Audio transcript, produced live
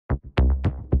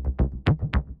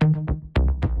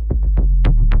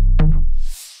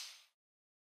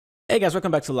Hey guys,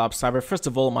 welcome back to Lab Cyber. First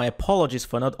of all, my apologies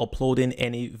for not uploading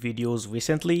any videos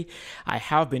recently. I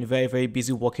have been very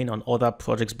busy working on other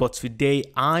projects, but today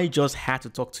I just had to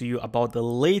talk to you about the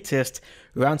latest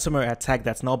ransomware attack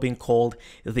that's now being called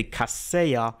the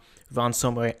Kaseya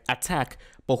Ransomware attack.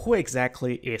 But who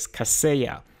exactly is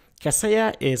Kaseya?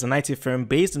 Kaseya is an IT firm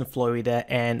based in Florida,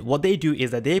 and what they do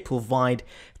is that they provide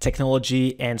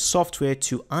technology and software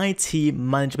to IT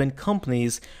management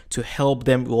companies to help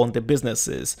them run their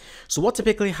businesses. So what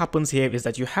typically happens here is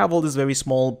that you have all these very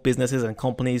small businesses and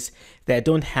companies that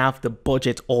don't have the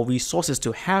budget or resources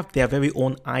to have their very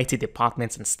own IT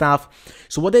departments and staff.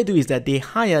 So what they do is that they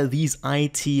hire these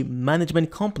IT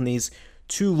management companies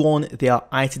to run their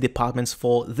IT departments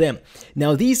for them.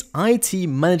 Now, these IT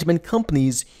management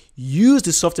companies use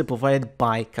the software provided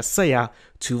by Kaseya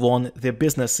to run their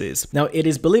businesses. Now, it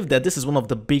is believed that this is one of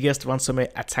the biggest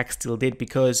ransomware attacks till date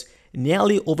because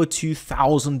nearly over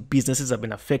 2,000 businesses have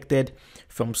been affected,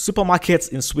 from supermarkets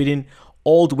in Sweden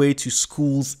all the way to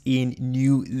schools in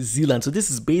New Zealand. So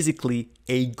this is basically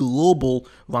a global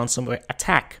ransomware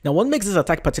attack. Now, what makes this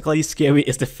attack particularly scary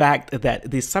is the fact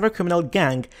that the cybercriminal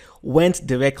gang went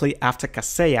directly after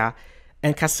Kaseya,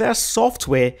 and Kaseya's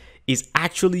software is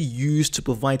actually used to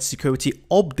provide security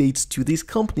updates to these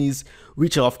companies,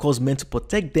 which are of course meant to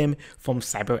protect them from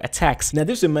cyber attacks. Now,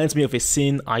 this reminds me of a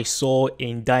scene I saw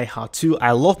in Die Hard 2.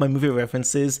 I love my movie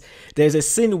references. There's a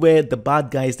scene where the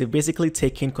bad guys, they've basically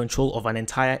taken control of an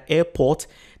entire airport.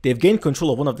 They've gained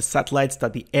control of one of the satellites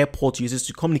that the airport uses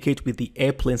to communicate with the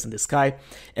airplanes in the sky.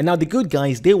 And now the good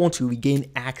guys, they want to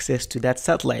regain access to that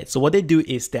satellite. So what they do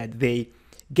is that they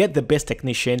get the best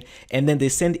technician, and then they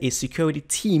send a security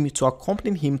team to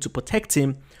accompany him to protect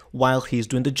him while he's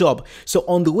doing the job. So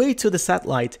on the way to the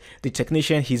satellite, the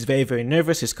technician, he's very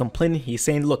nervous, he's complaining, he's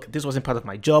saying, look, this wasn't part of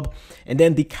my job. And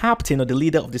then the captain or the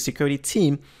leader of the security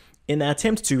team, in an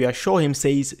attempt to reassure him,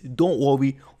 says, don't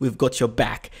worry, we've got your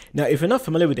back. Now, if you're not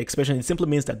familiar with the expression, it simply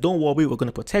means that don't worry, we're going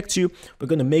to protect you, we're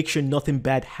going to make sure nothing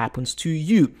bad happens to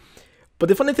you. But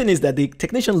the funny thing is that the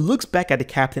technician looks back at the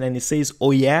captain and he says,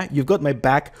 oh yeah, you've got my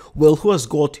back, well, who has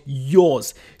got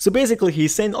yours? So basically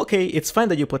he's saying, okay, it's fine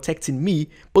that you're protecting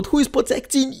me, but who is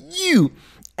protecting you?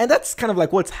 And that's kind of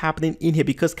like what's happening in here,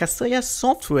 because Kaseya's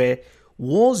software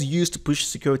was used to push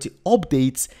security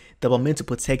updates that were meant to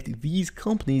protect these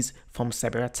companies from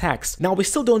cyber attacks. Now, we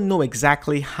still don't know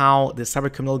exactly how the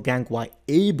cybercriminal gang were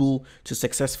able to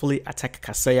successfully attack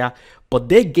Kaseya, but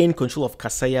they gained control of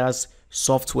Kaseya's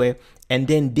software, and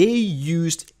then they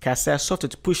used Kaseya software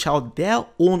to push out their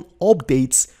own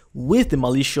updates with the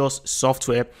malicious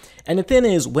software. And the thing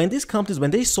is, when these companies,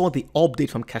 when they saw the update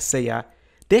from Kaseya,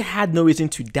 they had no reason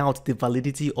to doubt the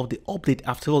validity of the update.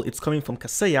 After all, it's coming from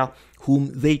Kaseya,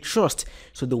 whom they trust.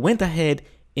 So they went ahead,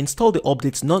 installed the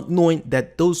updates, not knowing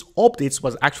that those updates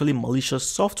was actually malicious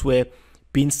software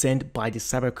being sent by the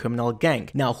cybercriminal gang.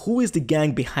 Now, who is the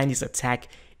gang behind this attack?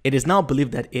 It is now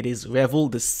believed that it is Revel,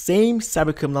 the same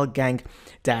cybercriminal gang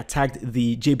that attacked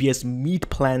the JBS meat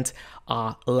plant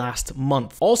last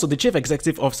month. Also, the chief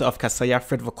executive officer of Kaseya,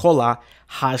 Fred Vokola,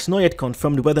 has not yet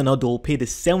confirmed whether or not they will pay the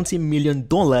 $70 million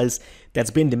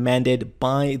that's been demanded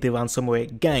by the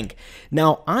ransomware gang.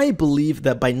 Now, I believe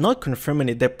that by not confirming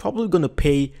it, they're probably going to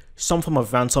pay some form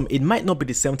of ransom. It might not be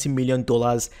the $70 million.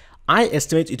 I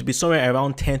estimate it to be somewhere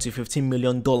around $10 to $15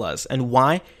 million. And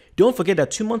why? Don't forget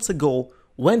that 2 months ago,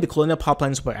 when the Colonial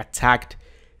pipelines were attacked,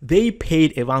 they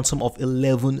paid a ransom of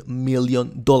 $11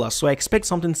 million. So I expect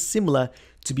something similar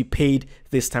to be paid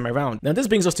this time around. Now, this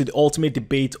brings us to the ultimate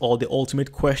debate, or the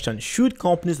ultimate question. Should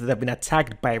companies that have been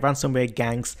attacked by ransomware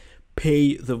gangs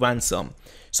pay the ransom?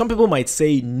 Some people might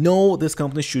say, no, this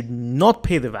company should not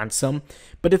pay the ransom.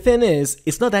 But the thing is,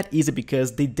 it's not that easy,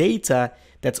 because the data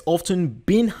that's often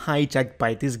been hijacked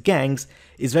by these gangs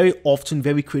is very often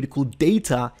very critical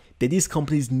data that these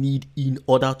companies need in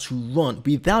order to run.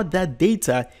 Without that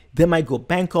data, they might go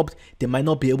bankrupt, they might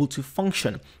not be able to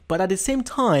function. But at the same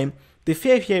time, the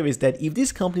fear here is that if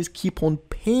these companies keep on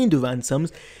paying the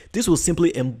ransoms, this will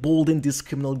simply embolden these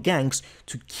criminal gangs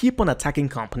to keep on attacking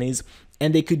companies,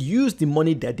 and they could use the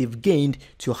money that they've gained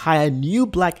to hire new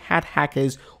black hat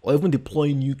hackers or even deploy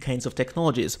new kinds of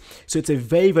technologies. So it's a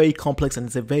very complex, and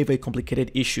it's a very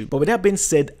complicated issue. But with that being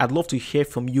said, I'd love to hear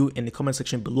from you in the comment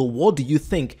section below. What do you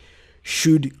think?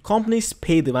 Should companies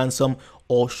pay the ransom,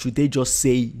 or should they just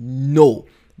say no?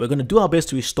 We're going to do our best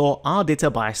to restore our data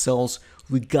by ourselves,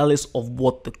 regardless of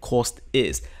what the cost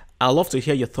is. I'd love to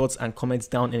hear your thoughts and comments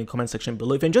down in the comment section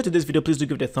below. If you enjoyed today's video, please do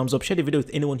give it a thumbs up, share the video with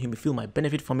anyone who may feel might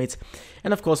benefit from it.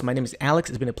 And of course, my name is Alex.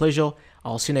 It's been a pleasure.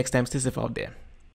 I'll see you next time. Stay safe out there.